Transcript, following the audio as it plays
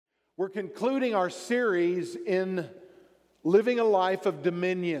We're concluding our series in living a life of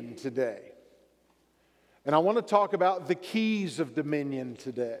dominion today. And I want to talk about the keys of dominion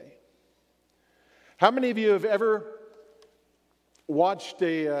today. How many of you have ever watched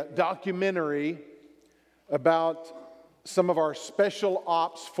a documentary about some of our special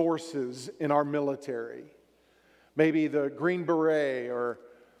ops forces in our military? Maybe the Green Beret or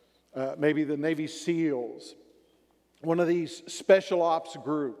maybe the Navy SEALs. One of these special ops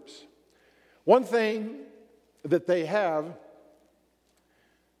groups. One thing that they have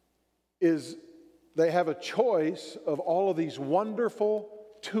is they have a choice of all of these wonderful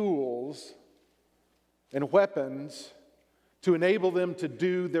tools and weapons to enable them to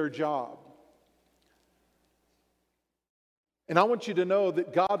do their job. And I want you to know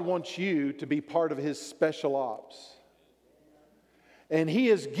that God wants you to be part of His special ops. And He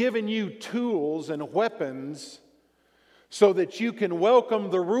has given you tools and weapons so that you can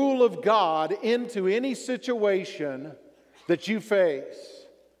welcome the rule of God into any situation that you face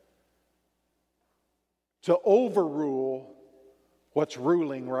to overrule what's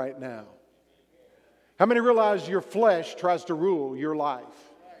ruling right now. How many realize your flesh tries to rule your life?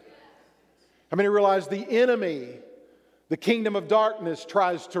 How many realize the enemy, the kingdom of darkness,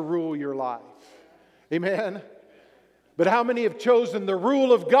 tries to rule your life? Amen? But how many have chosen the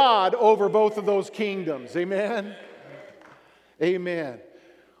rule of God over both of those kingdoms? Amen? Amen.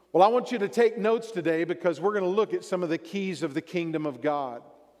 Well, I want you to take notes today because we're going to look at some of the keys of the kingdom of God.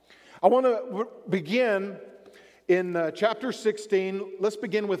 I want to begin in chapter 16. Let's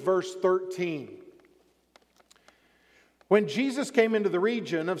begin with verse 13. When Jesus came into the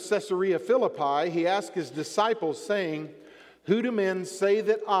region of Caesarea Philippi, He asked His disciples, saying, "Who do men say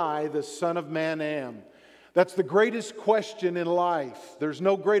that I, the Son of Man, am?" That's the greatest question in life. There's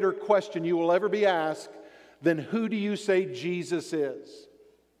no greater question you will ever be asked than who do you say Jesus is?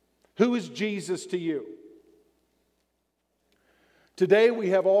 Who is Jesus to you? Today we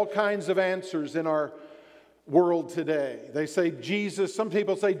have all kinds of answers in our world today. They say Jesus, some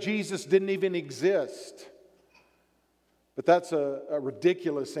people say Jesus didn't even exist. But that's a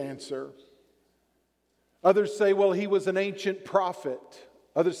ridiculous answer. Others say, well, He was an ancient prophet.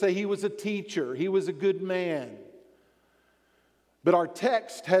 Others say He was a teacher. He was a good man. But our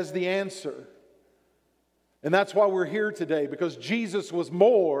text has the answer. And that's why we're here today, because Jesus was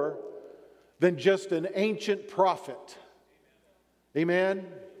more than just an ancient prophet. Amen?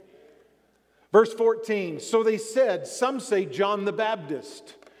 Verse 14, so they said, some say John the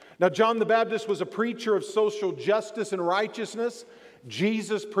Baptist. Now, John the Baptist was a preacher of social justice and righteousness.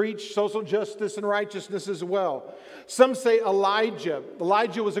 Jesus preached social justice and righteousness as well. Some say Elijah.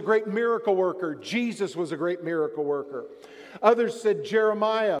 Elijah was a great miracle worker. Jesus was a great miracle worker. Others said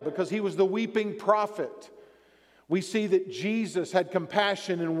Jeremiah because he was the weeping prophet. We see that Jesus had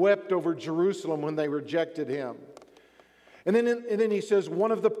compassion and wept over Jerusalem when they rejected Him. And then he says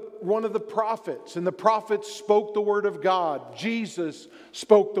one of the prophets, and the prophets spoke the word of God. Jesus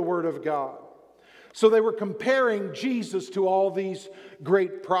spoke the word of God. So they were comparing Jesus to all these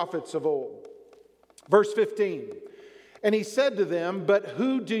great prophets of old. Verse 15, and He said to them, "But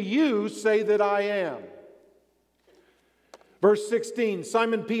who do you say that I am?" Verse 16,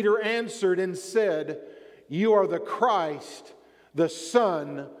 Simon Peter answered and said, "You are the Christ, the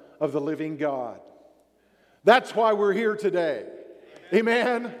Son of the living God." That's why we're here today.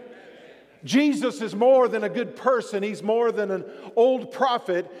 Amen? Jesus is more than a good person. He's more than an old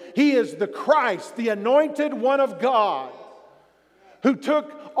prophet. He is the Christ, the anointed one of God, who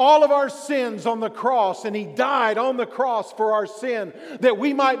took all of our sins on the cross, and He died on the cross for our sin, that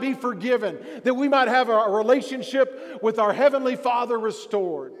we might be forgiven, that we might have a relationship with our Heavenly Father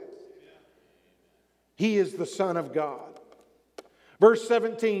restored. He is the Son of God. Verse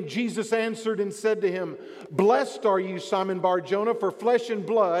 17, Jesus answered and said to him, "Blessed are you, Simon Bar-Jonah, for flesh and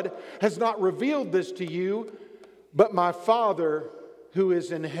blood has not revealed this to you, but my Father who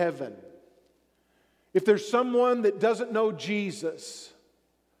is in heaven." If there's someone that doesn't know Jesus,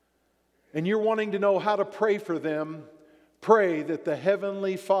 and you're wanting to know how to pray for them, pray that the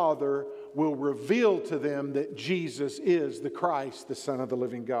Heavenly Father will reveal to them that Jesus is the Christ, the Son of the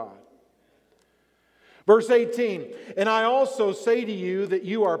living God. Verse 18, and I also say to you that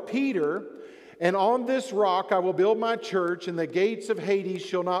you are Peter, and on this rock I will build my church, and the gates of Hades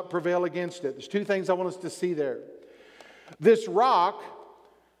shall not prevail against it. There's two things I want us to see there. This rock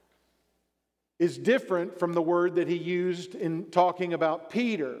is different from the word that he used in talking about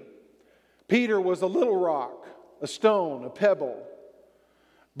Peter. Peter was a little rock, a stone, a pebble.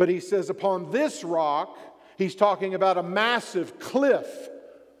 But he says upon this rock, he's talking about a massive cliff,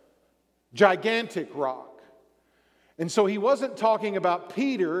 gigantic rock. And so he wasn't talking about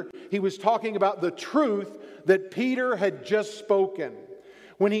Peter, he was talking about the truth that Peter had just spoken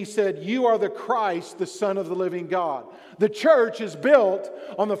when he said, "You are the Christ, the Son of the living God." The church is built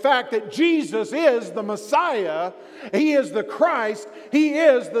on the fact that Jesus is the Messiah, He is the Christ, He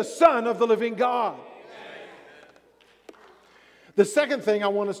is the Son of the living God. The second thing I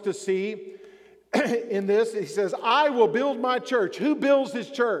want us to see in this, he says, "I will build my church." Who builds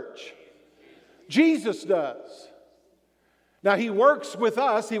His church? Jesus does. Now, He works with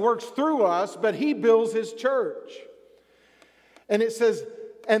us, He works through us, but He builds His church. And it says,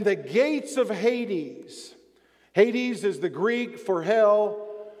 "And the gates of Hades." Hades is the Greek for hell,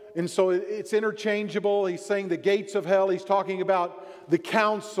 and so it's interchangeable. He's saying the gates of hell. He's talking about the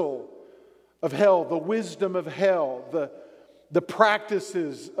counsel of hell, the wisdom of hell, the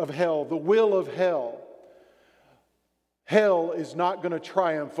practices of hell, the will of hell. Hell is not going to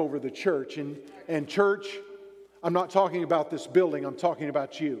triumph over the church. And church, I'm not talking about this building, I'm talking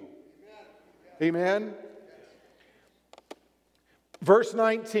about you. Amen? Verse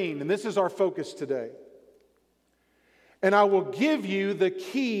 19, and this is our focus today. "And I will give you the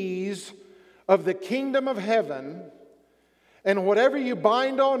keys of the kingdom of heaven, and whatever you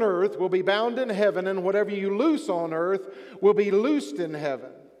bind on earth will be bound in heaven, and whatever you loose on earth will be loosed in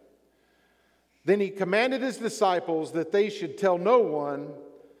heaven." Then He commanded His disciples that they should tell no one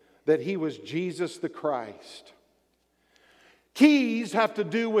that He was Jesus the Christ. Keys have to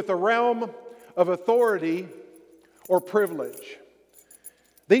do with a realm of authority or privilege.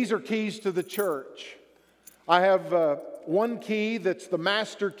 These are keys to the church. I have one key that's the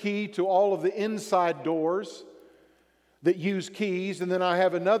master key to all of the inside doors that use keys. And then I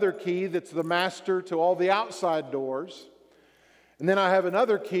have another key that's the master to all the outside doors. And then I have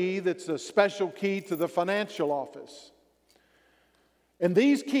another key that's a special key to the financial office. And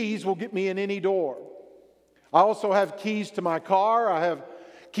these keys will get me in any door. I also have keys to my car. I have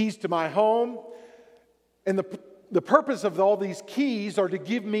keys to my home. And the purpose of all these keys are to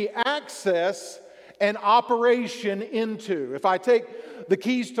give me access and operation into. If I take the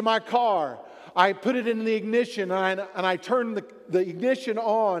keys to my car, I put it in the ignition and I turn the ignition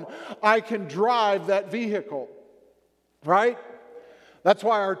on, I can drive that vehicle. Right? That's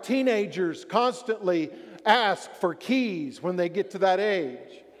why our teenagers constantly ask for keys when they get to that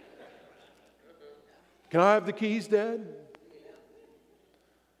age. "Can I have the keys, Dad?"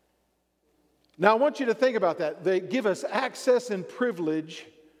 Now I want you to think about that. They give us access and privilege,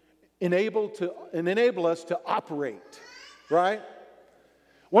 enable us to operate, right?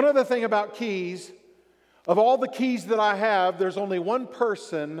 One other thing about keys, of all the keys that I have, there's only one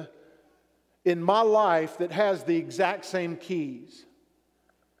person in my life that has the exact same keys,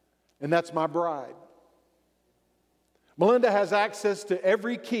 and that's my bride. Melinda has access to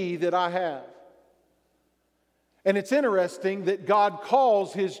every key that I have. And it's interesting that God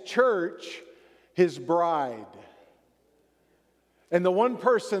calls His church His bride. And the one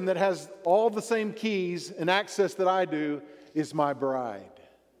person that has all the same keys and access that I do is my bride.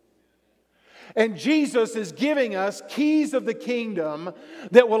 And Jesus is giving us keys of the kingdom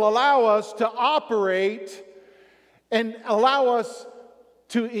that will allow us to operate and allow us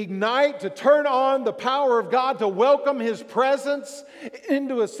to ignite, to turn on the power of God, to welcome His presence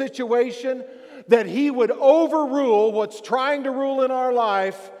into a situation that He would overrule what's trying to rule in our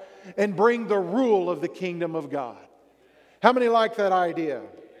life and bring the rule of the kingdom of God. How many like that idea?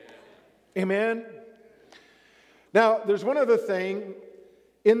 Amen? Now, there's one other thing.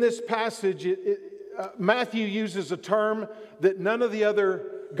 In this passage, Matthew uses a term that none of the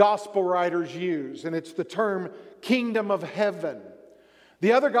other gospel writers use, and it's the term kingdom of heaven.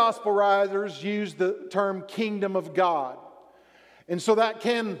 The other gospel writers use the term kingdom of God. And so that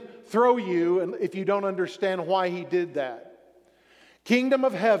can throw you if you don't understand why he did that. Kingdom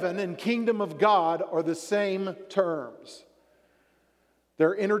of heaven and kingdom of God are the same terms.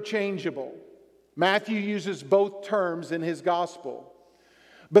 They're interchangeable. Matthew uses both terms in his gospel.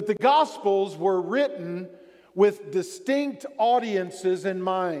 But the Gospels were written with distinct audiences in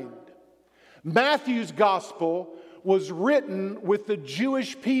mind. Matthew's gospel was written with the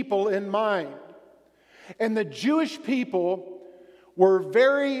Jewish people in mind. And the Jewish people were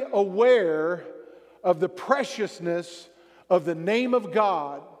very aware of the preciousness of the name of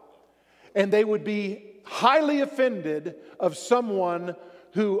God. And they would be highly offended of someone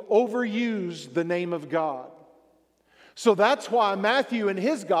who overused the name of God. So that's why Matthew in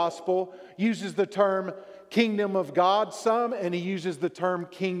his gospel uses the term kingdom of God some, and he uses the term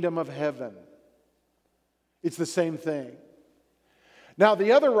kingdom of heaven. It's the same thing. Now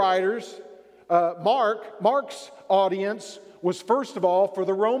the other writers, Mark's audience was first of all for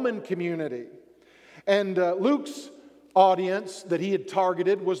the Roman community. And Luke's audience that he had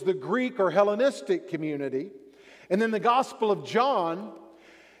targeted was the Greek or Hellenistic community. And then the Gospel of John,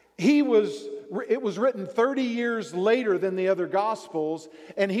 it was written 30 years later than the other Gospels,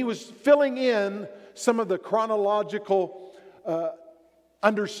 and he was filling in some of the chronological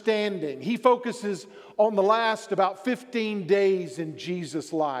understanding. He focuses on the last about 15 days in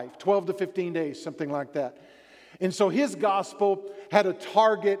Jesus' life, 12 to 15 days, something like that. And so his gospel had a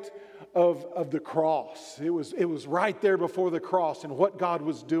target of the cross. It was right there before the cross and what God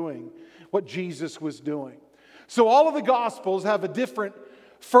was doing, what Jesus was doing. So all of the gospels have a different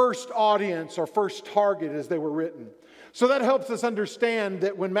first audience or first target as they were written. So that helps us understand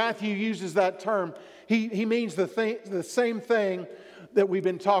that when Matthew uses that term, he means the same thing that we've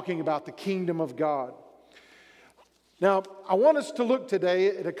been talking about, the kingdom of God. Now, I want us to look today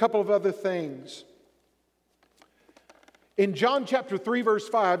at a couple of other things. In John chapter 3, verse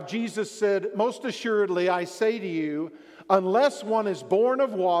 5, Jesus said, "Most assuredly, I say to you, unless one is born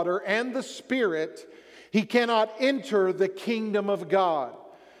of water and the Spirit, he cannot enter the kingdom of God."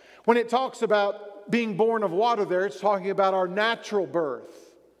 When it talks about being born of water there, it's talking about our natural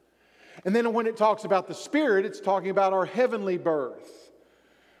birth. And then when it talks about the Spirit, it's talking about our heavenly birth.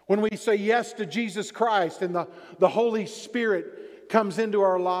 When we say yes to Jesus Christ and the Holy Spirit comes into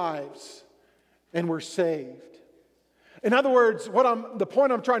our lives and we're saved. In other words, the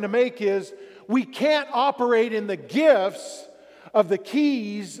point I'm trying to make is we can't operate in the gifts of the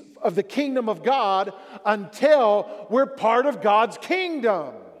keys of the kingdom of God until we're part of God's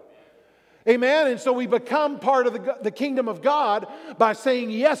kingdom. Amen? And so we become part of the kingdom of God by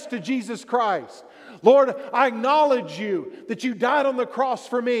saying yes to Jesus Christ. Lord, I acknowledge you that you died on the cross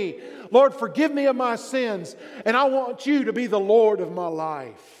for me. Lord, forgive me of my sins, and I want you to be the Lord of my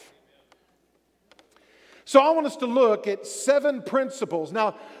life. So I want us to look at 7 principles.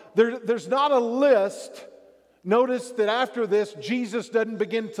 Now, there's not a list. Notice that after this, Jesus doesn't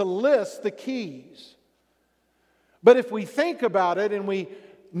begin to list the keys. But if we think about it and we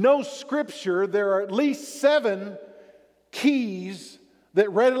know Scripture, there are at least 7 keys that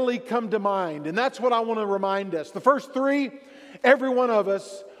readily come to mind. And that's what I want to remind us. The first 3, every one of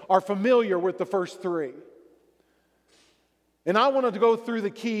us are familiar with the first 3. And I wanted to go through the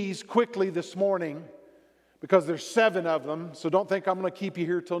keys quickly this morning because there's 7 of them. So don't think I'm going to keep you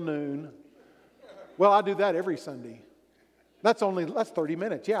here till noon. Well, I do that every Sunday. That's 30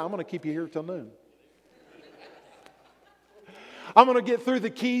 minutes. Yeah, I'm going to keep you here till noon. I'm going to get through the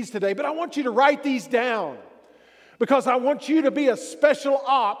keys today, but I want you to write these down because I want you to be a special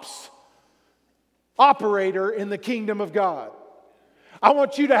ops operator in the kingdom of God. I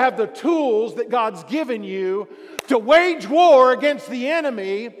want you to have the tools that God's given you to wage war against the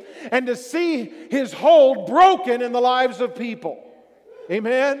enemy and to see his hold broken in the lives of people.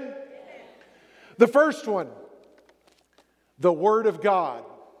 Amen? The first one, the Word of God.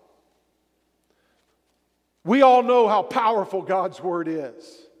 We all know how powerful God's Word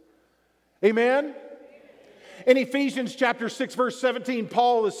is. Amen? In Ephesians chapter 6, verse 17,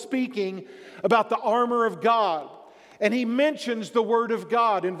 Paul is speaking about the armor of God. And he mentions the Word of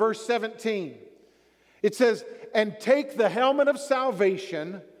God in verse 17. It says, "And take the helmet of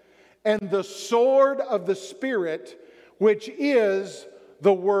salvation and the sword of the Spirit, which is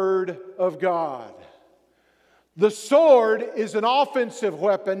the Word of God." The sword is an offensive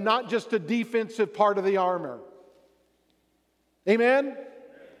weapon, not just a defensive part of the armor. Amen?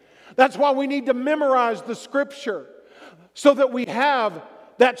 That's why we need to memorize the Scripture so that we have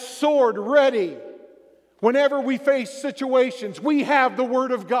that sword ready. Whenever we face situations, we have the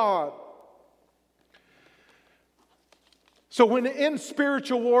Word of God. So when in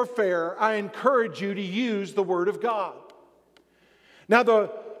spiritual warfare, I encourage you to use the Word of God. Now, there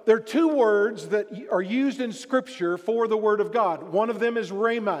are 2 words that are used in Scripture for the Word of God. One of them is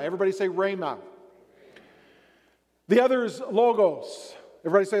rhema. Everybody say rhema. The other is logos.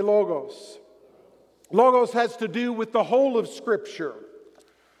 Everybody say logos. Logos has to do with the whole of Scripture,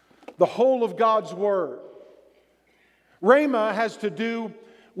 the whole of God's Word. Rhema has to do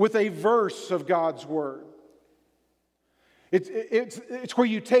with a verse of God's Word. It's where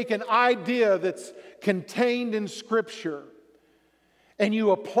you take an idea that's contained in Scripture and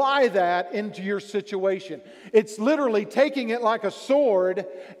you apply that into your situation. It's literally taking it like a sword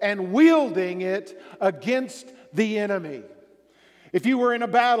and wielding it against the enemy. If you were in a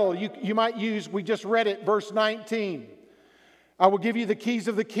battle, you might use, we just read it, verse 19. "I will give you the keys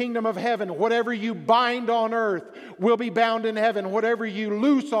of the kingdom of heaven. Whatever you bind on earth will be bound in heaven. Whatever you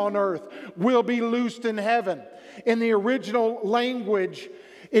loose on earth will be loosed in heaven." In the original language,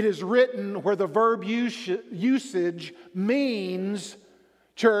 it is written where the verb usage means,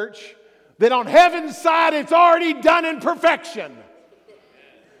 church, that on heaven's side it's already done in perfection.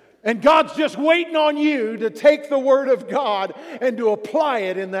 And God's just waiting on you to take the Word of God and to apply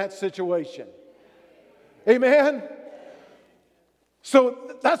it in that situation. Amen?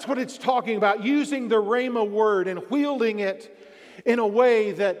 So that's what it's talking about, using the Rhema word and wielding it in a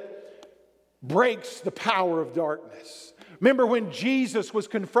way that breaks the power of darkness. Remember when Jesus was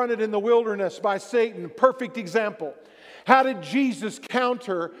confronted in the wilderness by Satan, perfect example. How did Jesus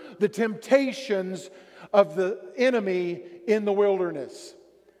counter the temptations of the enemy in the wilderness?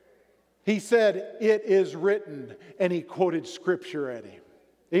 He said, "It is written," and he quoted Scripture at him.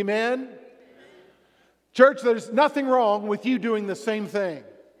 Amen? Church, there's nothing wrong with you doing the same thing.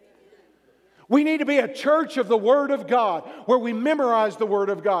 We need to be a church of the Word of God, where we memorize the Word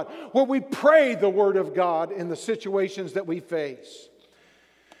of God, where we pray the Word of God in the situations that we face.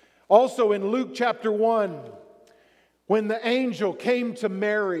 Also in Luke chapter 1, when the angel came to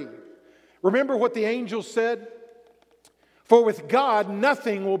Mary, remember what the angel said? "For with God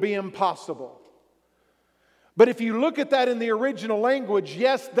nothing will be impossible." But if you look at that in the original language,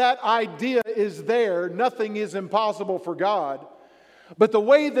 yes, that idea is there. Nothing is impossible for God. But the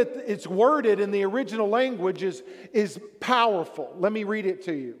way that it's worded in the original language is powerful. Let me read it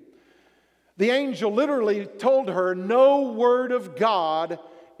to you. The angel literally told her, "No word of God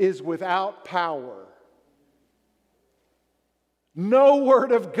is without power." No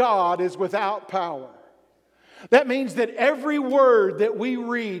word of God is without power. That means that every word that we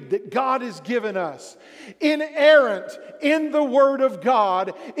read that God has given us, inerrant in the Word of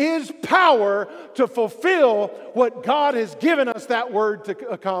God, is power to fulfill what God has given us that word to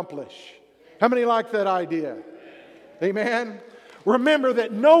accomplish. How many like that idea? Amen? Remember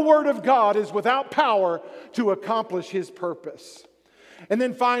that no word of God is without power to accomplish His purpose. And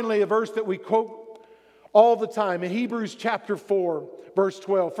then finally, a verse that we quote all the time in Hebrews chapter 4, verse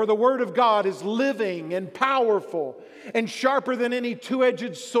 12. "For the Word of God is living and powerful and sharper than any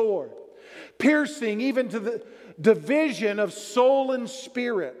two-edged sword, piercing even to the division of soul and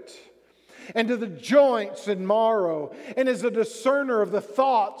spirit, and to the joints and marrow, and is a discerner of the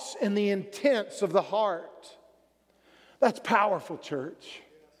thoughts and the intents of the heart." That's powerful, church.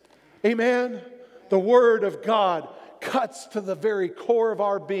 Amen? The Word of God cuts to the very core of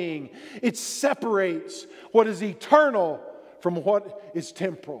our being. It separates what is eternal from what is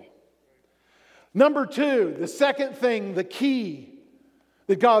temporal. Number two, the second thing, the key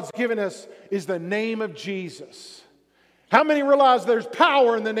that God's given us is the name of Jesus. How many realize there's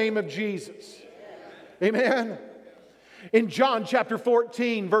power in the name of Jesus? Amen. In John chapter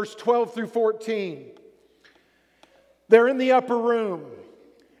 14, verse 12 through 14, they're in the upper room,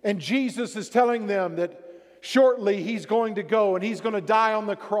 and Jesus is telling them that shortly He's going to go and He's going to die on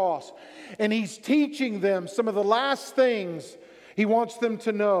the cross. And He's teaching them some of the last things He wants them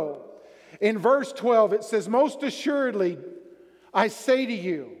to know. In verse 12 it says, "Most assuredly I say to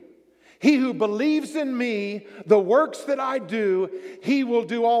you, he who believes in me, the works that I do, he will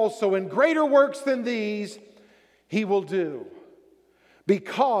do also. And greater works than these he will do,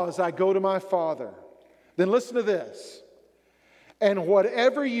 because I go to my Father." Then listen to this. "And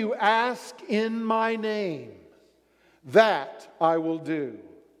whatever you ask in my name, that I will do,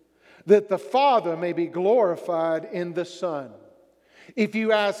 that the Father may be glorified in the Son. If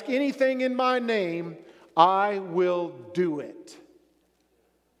you ask anything in my name, I will do it."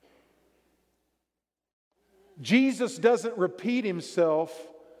 Jesus doesn't repeat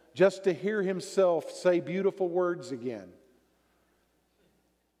Himself just to hear Himself say beautiful words again.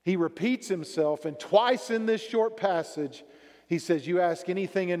 He repeats Himself, and twice in this short passage, He says, "You ask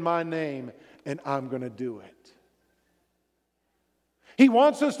anything in my name, and I'm going to do it." He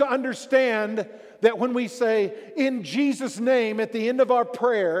wants us to understand that when we say, "In Jesus' name," at the end of our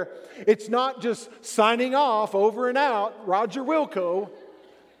prayer, it's not just signing off, over and out, Roger Wilco.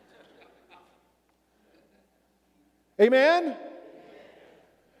 Amen?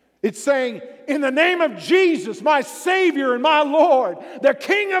 It's saying, "In the name of Jesus, my Savior and my Lord, the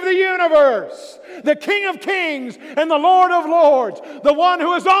King of the universe, the King of kings and the Lord of lords, the one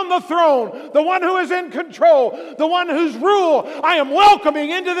who is on the throne, the one who is in control, the one whose rule I am welcoming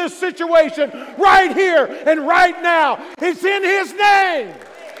into this situation right here and right now. It's in His name."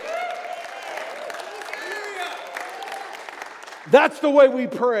 That's the way we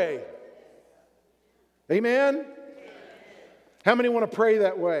pray. Amen? How many want to pray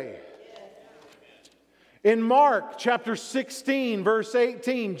that way? In Mark chapter 16, verse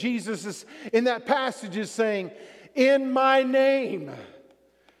 18, Jesus is in that passage is saying, "In my name."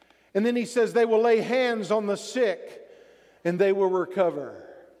 And then He says, "They will lay hands on the sick and they will recover."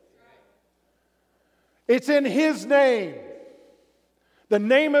 It's in His name The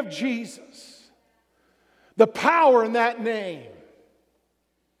name of Jesus. The power in that name.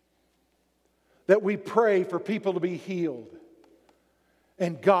 That we pray for people to be healed.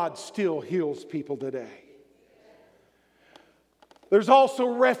 And God still heals people today. There's also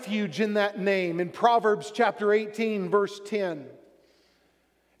refuge in that name. In Proverbs chapter 18, verse 10,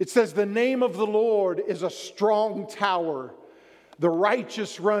 it says, the name of the Lord is a strong tower. The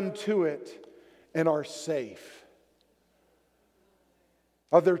righteous run to it and are safe.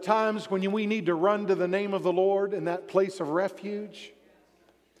 Are there times when we need to run to the name of the Lord in that place of refuge?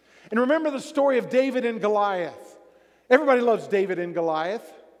 And remember the story of David and Goliath. Everybody loves David and Goliath.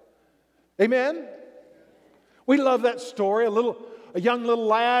 Amen? We love that story. A young little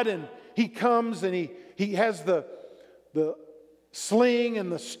lad, and he comes and he has the sling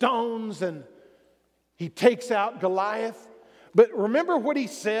and the stones, and he takes out Goliath. But remember what he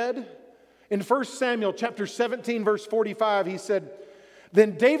said? In 1 Samuel chapter 17, verse 45, he said,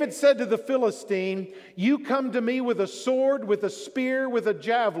 then David said to the Philistine, you come to me with a sword, with a spear, with a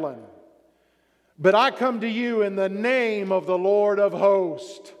javelin. But I come to you in the name of the Lord of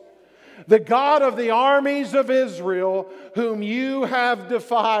hosts, the God of the armies of Israel, whom you have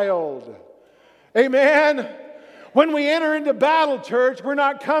defiled. Amen. When we enter into battle, church, we're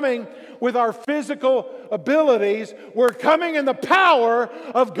not coming with our physical abilities. We're coming in the power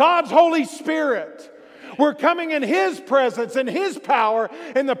of God's Holy Spirit. We're coming in His presence and His power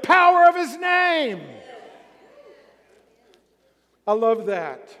and the power of His name. I love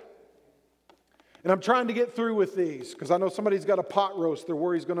that. And I'm trying to get through with these because I know somebody's got a pot roast they're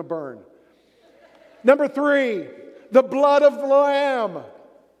worried he's going to burn. Number 3, the blood of the Lamb.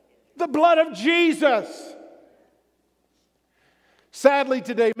 The blood of Jesus. Sadly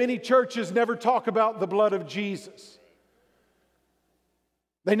today, many churches never talk about the blood of Jesus.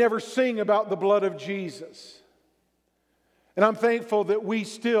 They never sing about the blood of Jesus. And I'm thankful that we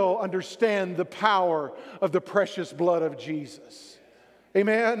still understand the power of the precious blood of Jesus.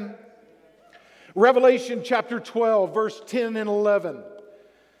 Amen. Revelation chapter 12, verse 10 and 11.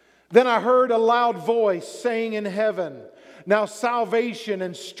 Then I heard a loud voice saying in heaven, now salvation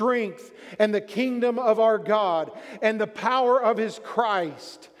and strength and the kingdom of our God and the power of His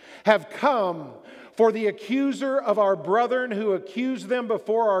Christ have come. For the accuser of our brethren who accused them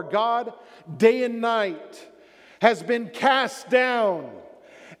before our God day and night has been cast down,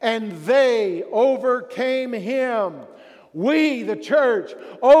 and they overcame him. We, the church,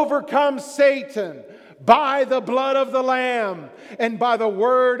 overcome Satan by the blood of the Lamb and by the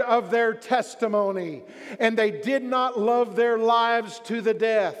word of their testimony. And they did not love their lives to the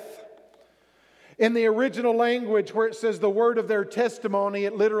death. In the original language where it says the word of their testimony,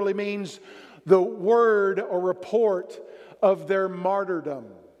 it literally means the word or report of their martyrdom.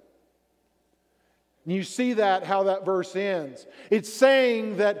 And you see that, how that verse ends. It's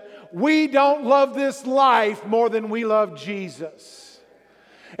saying that we don't love this life more than we love Jesus.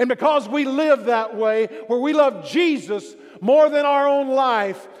 And because we live that way, where we love Jesus more than our own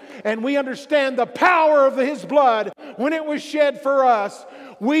life, and we understand the power of His blood when it was shed for us,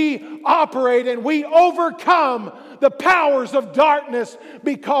 we operate and we overcome the powers of darkness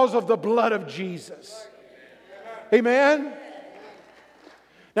because of the blood of Jesus. Amen?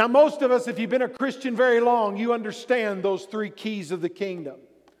 Now, most of us, if you've been a Christian very long, you understand those 3 keys of the kingdom.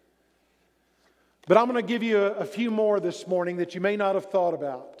 But I'm going to give you a few more this morning that you may not have thought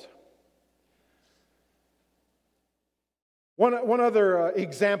about. One other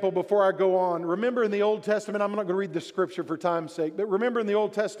example before I go on. Remember in the Old Testament, I'm not going to read the scripture for time's sake, but remember in the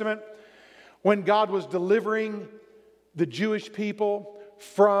Old Testament when God was delivering the Jewish people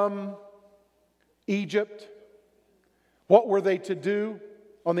from Egypt, what were they to do?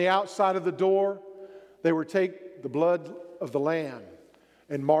 On the outside of the door, they were to take the blood of the Lamb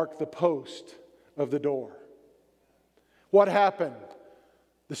and mark the post of the door. What happened?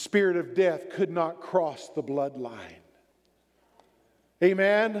 The spirit of death could not cross the bloodline.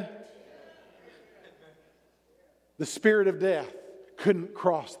 Amen? The spirit of death couldn't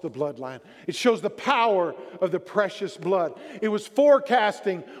cross the bloodline. It shows the power of the precious blood. It was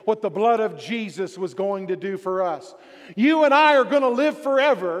forecasting what the blood of Jesus was going to do for us. You and I are going to live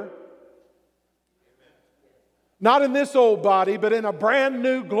forever. Not in this old body, but in a brand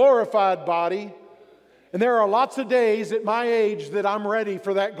new glorified body. And there are lots of days at my age that I'm ready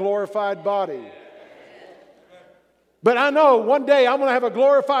for that glorified body. But I know one day I'm going to have a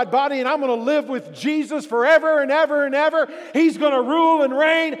glorified body and I'm going to live with Jesus forever and ever and ever. He's going to rule and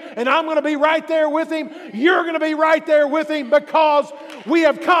reign and I'm going to be right there with Him. You're going to be right there with Him because we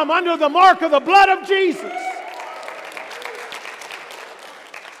have come under the mark of the blood of Jesus.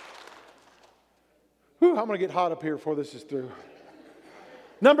 Whew, I'm going to get hot up here before this is through.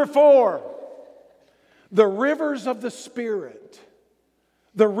 Number 4, the rivers of the Spirit.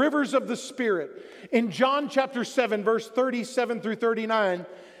 The rivers of the Spirit. In John chapter 7, verse 37 through 39,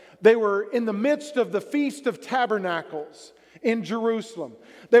 they were in the midst of the Feast of Tabernacles in Jerusalem.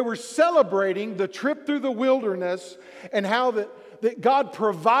 They were celebrating the trip through the wilderness and how that God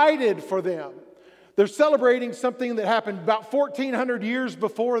provided for them. They're celebrating something that happened about 1,400 years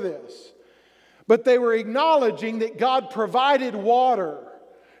before this. But they were acknowledging that God provided water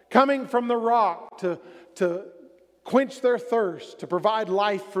coming from the rock to quench their thirst, to provide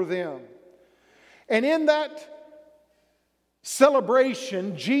life for them. And in that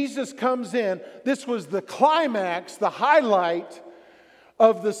celebration, Jesus comes in. This was the climax, the highlight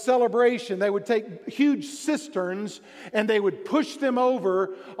of the celebration. They would take huge cisterns and they would push them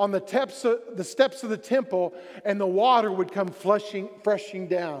over on the steps of the temple, and the water would come freshing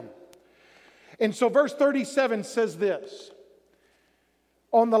down. And so verse 37 says this: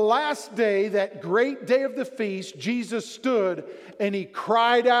 on the last day, that great day of the feast, Jesus stood and He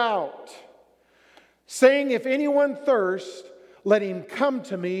cried out, saying, if anyone thirsts, let him come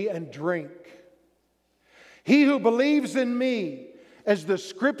to me and drink. He who believes in me, as the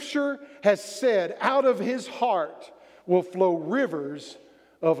Scripture has said, out of his heart will flow rivers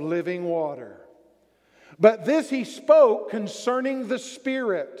of living water. But this He spoke concerning the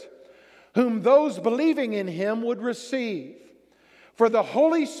Spirit, whom those believing in Him would receive. For the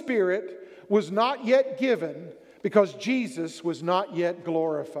Holy Spirit was not yet given, because Jesus was not yet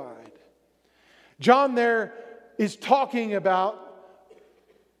glorified. John there is talking about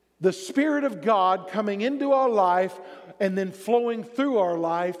the Spirit of God coming into our life and then flowing through our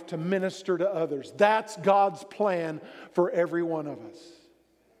life to minister to others. That's God's plan for every one of us.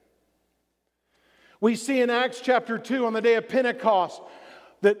 We see in Acts chapter 2 on the day of Pentecost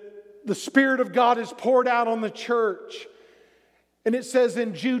that the Spirit of God is poured out on the church. And it says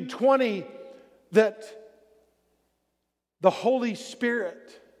in Jude 20 that the Holy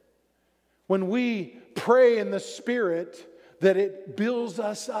Spirit, when we pray in the Spirit, that it builds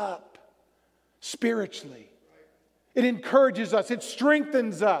us up spiritually. It encourages us. It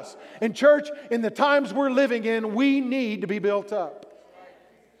strengthens us. And church, in the times we're living in, we need to be built up.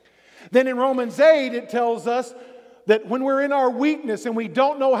 Then in Romans 8, it tells us that when we're in our weakness and we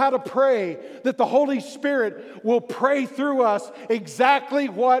don't know how to pray, that the Holy Spirit will pray through us exactly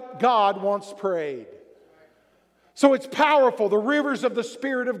what God wants prayed. So it's powerful, the rivers of the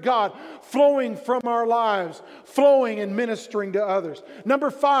Spirit of God flowing from our lives, flowing and ministering to others. Number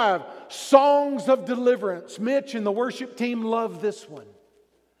 5, songs of deliverance. Mitch and the worship team love this one.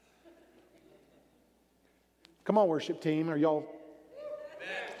 Come on, worship team, are y'all?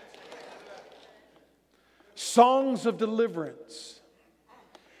 Songs of deliverance.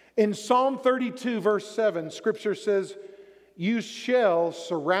 In Psalm 32, verse 7, Scripture says, you shall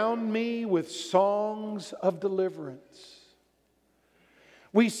surround me with songs of deliverance.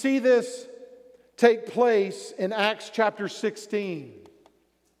 We see this take place in Acts chapter 16.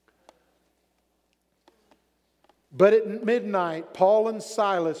 But at midnight, Paul and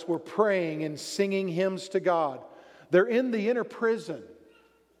Silas were praying and singing hymns to God. They're in the inner prison.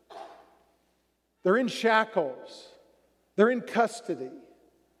 They're in shackles. They're in custody.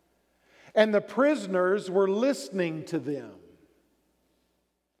 And the prisoners were listening to them.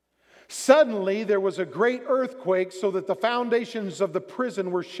 Suddenly there was a great earthquake, so that the foundations of the prison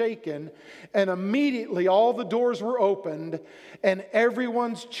were shaken, and immediately all the doors were opened and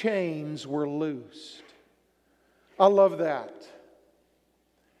everyone's chains were loosed. I love that.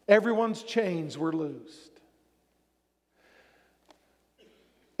 Everyone's chains were loosed.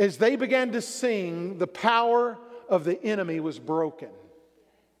 As they began to sing, the power of the enemy was broken.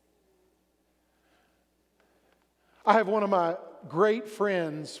 I have one of my great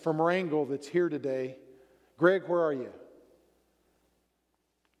friends from Wrangell that's here today. Greg, where are you?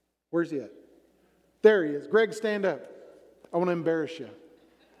 Where's he at? There he is. Greg, stand up. I want to embarrass you.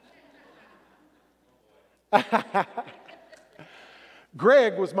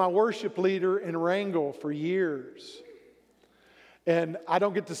 Greg was my worship leader in Wrangell for years. And I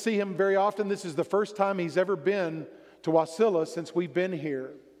don't get to see him very often. This is the first time he's ever been to Wasilla since we've been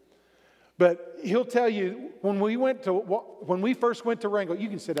here. But he'll tell you, when we first went to Wrangell, you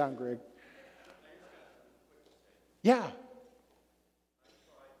can sit down, Greg. Yeah.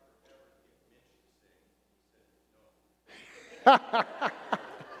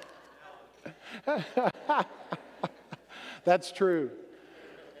 That's true.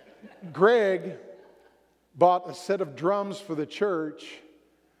 Greg bought a set of drums for the church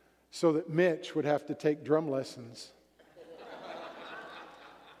so that Mitch would have to take drum lessons.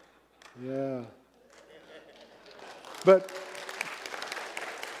 Yeah. But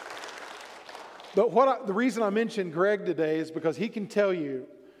But the reason I mentioned Greg today is because he can tell you,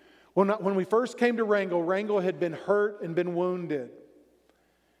 when we first came to Wrangell, Wrangell had been hurt and been wounded.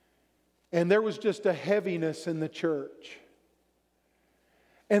 And there was just a heaviness in the church.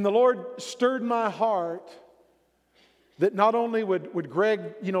 And the Lord stirred my heart that not only would Greg,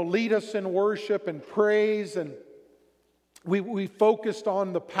 lead us in worship and praise, and we focused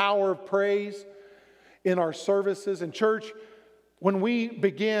on the power of praise in our services. And church, when we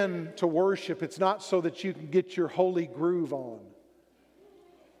begin to worship, it's not so that you can get your holy groove on.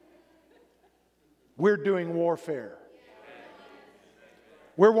 We're doing warfare.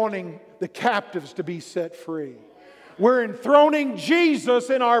 We're wanting the captives to be set free. We're enthroning Jesus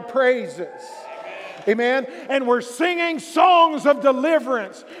in our praises. Amen. And we're singing songs of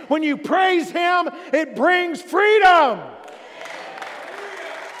deliverance. When you praise Him, it brings freedom.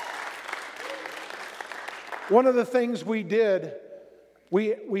 One of the things we did,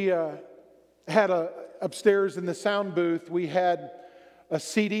 we had upstairs in the sound booth, we had a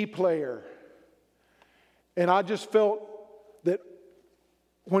CD player. And I just felt that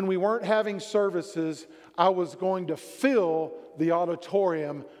when we weren't having services, I was going to fill the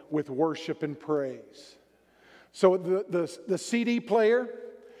auditorium with worship and praise. So the CD player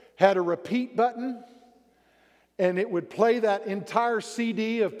had a repeat button, and it would play that entire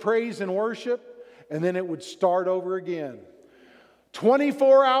CD of praise and worship, and then it would start over again.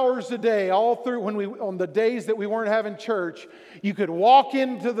 24 hours a day, all through on the days that we weren't having church, you could walk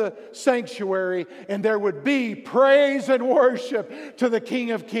into the sanctuary and there would be praise and worship to the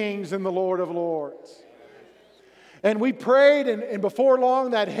King of Kings and the Lord of Lords. And we prayed, and before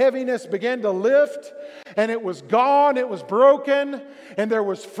long that heaviness began to lift, and it was gone, it was broken, and there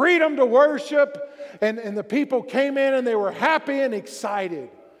was freedom to worship, and the people came in and they were happy and excited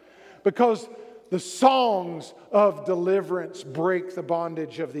because the songs of deliverance break the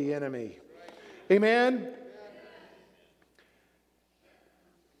bondage of the enemy. Amen?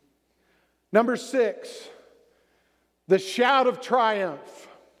 Number 6, the shout of triumph.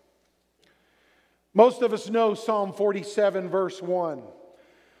 Most of us know Psalm 47 verse 1.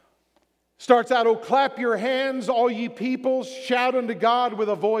 Starts out, "Oh, clap your hands, all ye peoples, shout unto God with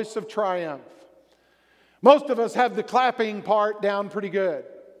a voice of triumph." Most of us have the clapping part down pretty good.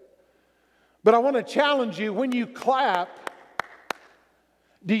 But I want to challenge you, when you clap,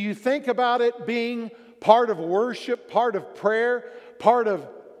 do you think about it being part of worship, part of prayer, part of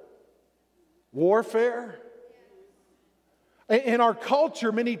warfare? In our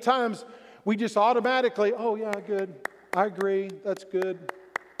culture, many times, we just automatically, "Oh yeah, good, I agree, that's good."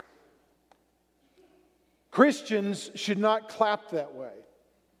 Christians should not clap that way.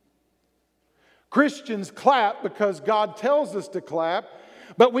 Christians clap because God tells us to clap.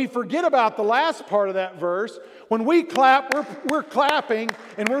 But we forget about the last part of that verse. When we clap, we're clapping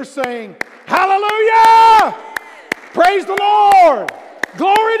and we're saying, "Hallelujah! Praise the Lord!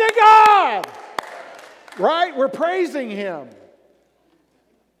 Glory to God!" Right? We're praising Him.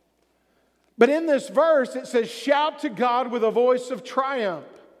 But in this verse, it says, "Shout to God with a voice of triumph."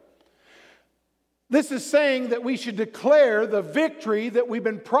 This is saying that we should declare the victory that we've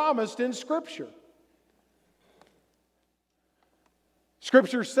been promised in Scripture.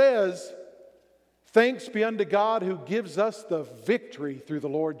 Scripture says, "Thanks be unto God who gives us the victory through the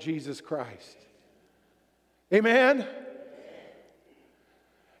Lord Jesus Christ." Amen?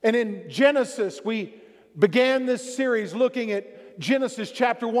 And in Genesis, we began this series looking at Genesis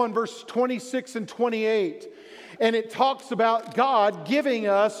chapter 1, verse 26 and 28. And it talks about God giving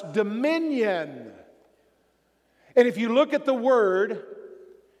us dominion. And if you look at the word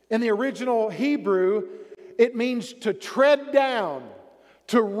in the original Hebrew, it means to tread down,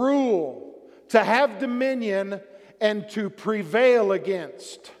 to rule, to have dominion, and to prevail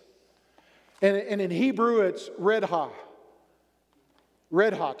against. And in Hebrew, it's redha.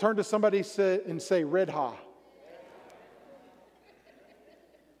 Redha. Turn to somebody and say redha.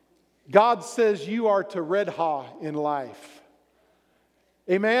 God says you are to redha in life.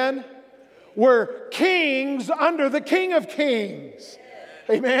 Amen? We're kings under the King of Kings.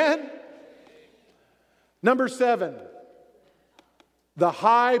 Amen? Number 7. The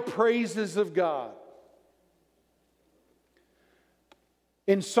high praises of God.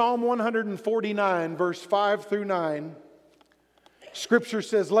 In Psalm 149, verse 5 through 9, Scripture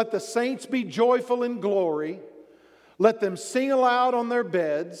says, "Let the saints be joyful in glory. Let them sing aloud on their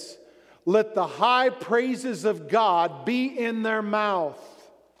beds. Let the high praises of God be in their mouth,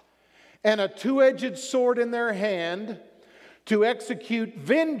 and a two-edged sword in their hand, to execute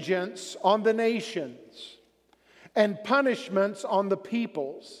vengeance on the nations and punishments on the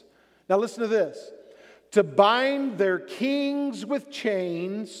peoples." Now listen to this. "To bind their kings with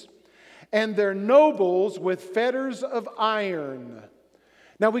chains and their nobles with fetters of iron.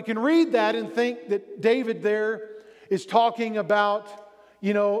 Now we can read that and think that David there is talking about,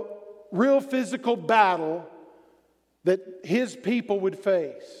 real physical battle that his people would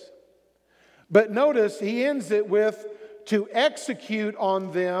face. But notice he ends it with, to execute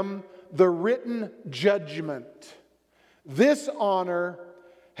on them the written judgment. This honor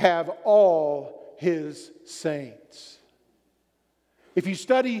have all his saints. If you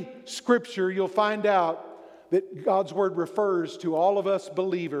study Scripture, you'll find out that God's Word refers to all of us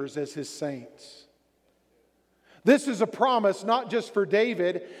believers as His saints. This is a promise not just for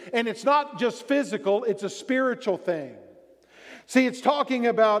David, and it's not just physical, it's a spiritual thing. See, it's talking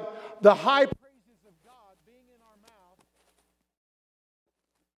about the high praises of God being in our mouth.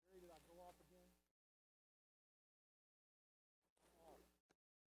 Did I go off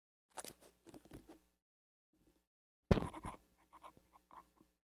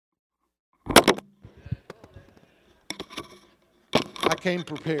again? I came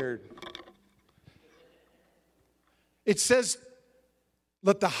prepared. It says,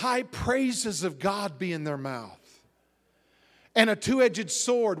 let the high praises of God be in their mouth. And a two-edged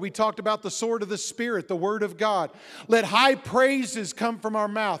sword. We talked about the sword of the Spirit, the Word of God. Let high praises come from our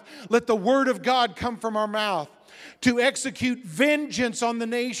mouth. Let the Word of God come from our mouth. To execute vengeance on the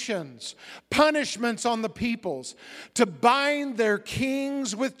nations, punishments on the peoples, to bind their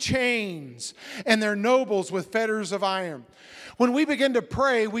kings with chains and their nobles with fetters of iron. When we begin to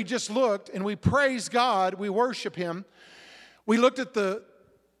pray, we just looked and we praise God, we worship Him. We looked at the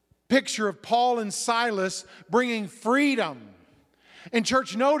picture of Paul and Silas bringing freedom. And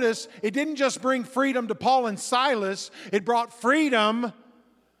church, notice, it didn't just bring freedom to Paul and Silas, it brought freedom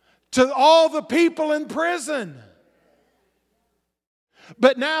to all the people in prison.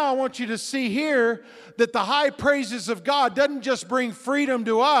 But now I want you to see here that the high praises of God doesn't just bring freedom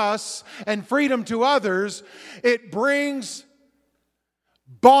to us and freedom to others, it brings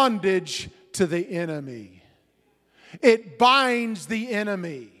bondage to the enemy. It binds the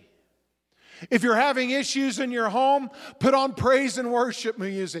enemy. If you're having issues in your home, put on praise and worship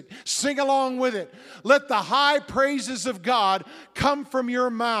music. Sing along with it. Let the high praises of God come from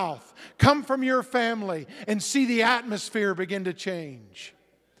your mouth, come from your family, and see the atmosphere begin to change.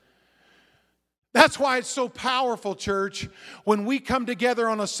 That's why it's so powerful, church, when we come together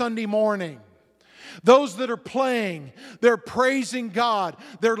on a Sunday morning. Those that are playing, they're praising God.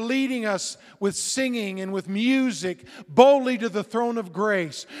 They're leading us with singing and with music boldly to the throne of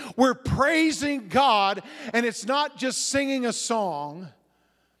grace. We're praising God, and it's not just singing a song.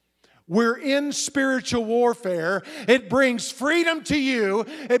 We're in spiritual warfare. It brings freedom to you.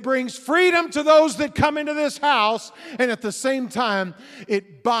 It brings freedom to those that come into this house. And at the same time,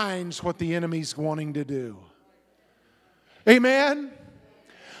 it binds what the enemy's wanting to do. Amen?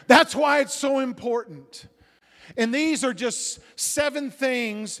 That's why it's so important. And these are just 7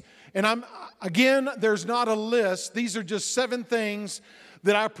 things. And there's not a list. These are just 7 things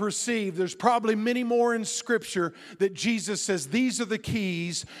that I perceive. There's probably many more in Scripture that Jesus says these are the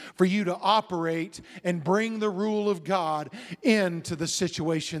keys for you to operate and bring the rule of God into the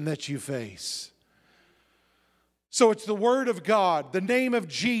situation that you face. So it's the Word of God, the name of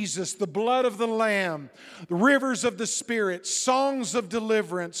Jesus, the blood of the Lamb, the rivers of the Spirit, songs of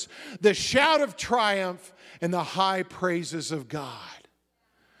deliverance, the shout of triumph, and the high praises of God.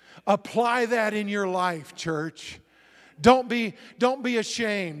 Apply that in your life, church. Don't be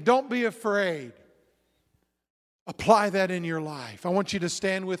ashamed. Don't be afraid. Apply that in your life. I want you to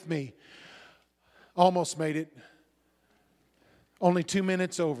stand with me. Almost made it. Only 2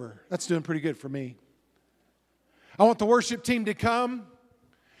 minutes over. That's doing pretty good for me. I want the worship team to come,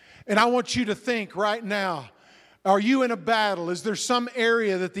 and I want you to think right now, are you in a battle? Is there some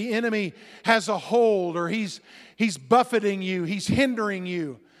area that the enemy has a hold, or he's buffeting you, he's hindering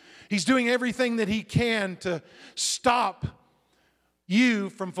you? He's doing everything that he can to stop you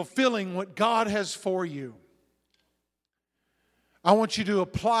from fulfilling what God has for you. I want you to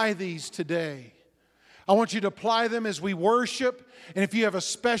apply these today. I want you to apply them as we worship. And if you have a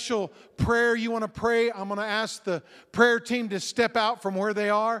special prayer you want to pray, I'm going to ask the prayer team to step out from where they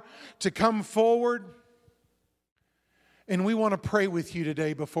are, to come forward. And we want to pray with you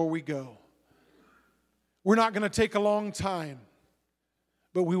today before we go. We're not going to take a long time,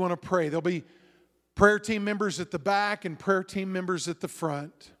 but we want to pray. There'll be prayer team members at the back and prayer team members at the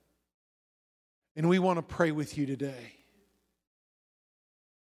front. And we want to pray with you today.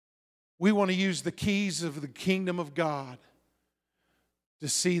 We want to use the keys of the kingdom of God to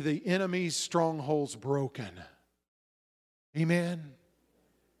see the enemy's strongholds broken. Amen.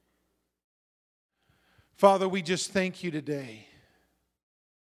 Father, we just thank you today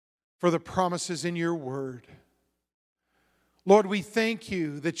for the promises in your word. Lord, we thank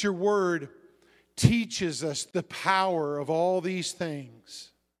you that your word teaches us the power of all these things.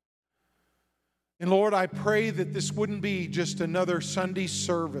 And Lord, I pray that this wouldn't be just another Sunday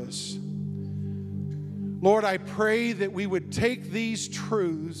service. Lord, I pray that we would take these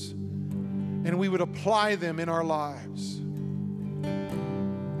truths and we would apply them in our lives.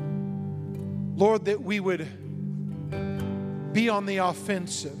 Lord, that we would be on the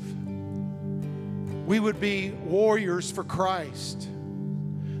offensive. We would be warriors for Christ.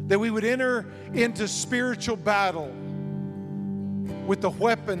 That we would enter into spiritual battle with the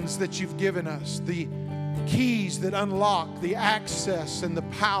weapons that you've given us, the keys that unlock the access and the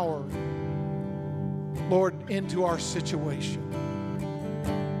power, Lord, into our situation.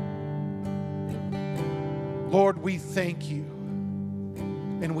 Lord, we thank you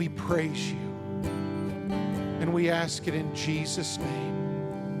and we praise you. And we ask it in Jesus' name.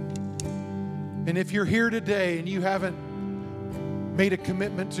 And if you're here today and you haven't made a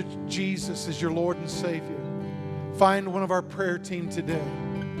commitment to Jesus as your Lord and Savior, find one of our prayer team today.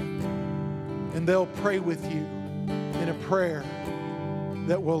 And they'll pray with you in a prayer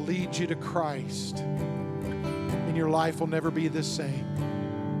that will lead you to Christ. And your life will never be the same.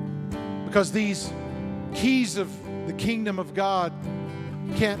 Because these keys of the kingdom of God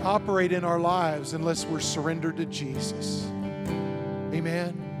can't operate in our lives unless we're surrendered to Jesus.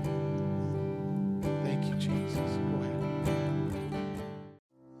 Amen. Thank you, Jesus. Go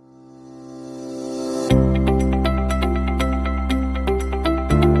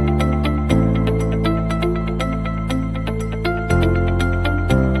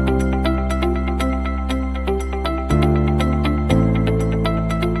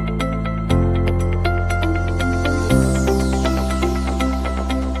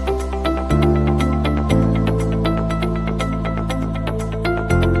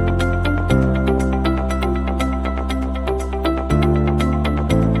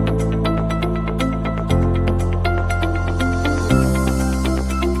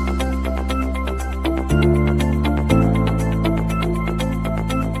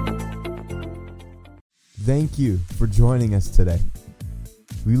Thank you for joining us today.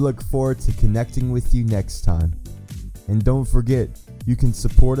 We look forward to connecting with you next time. And don't forget, you can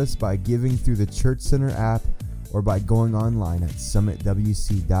support us by giving through the Church Center app or by going online at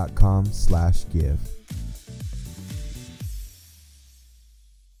summitwc.com/give.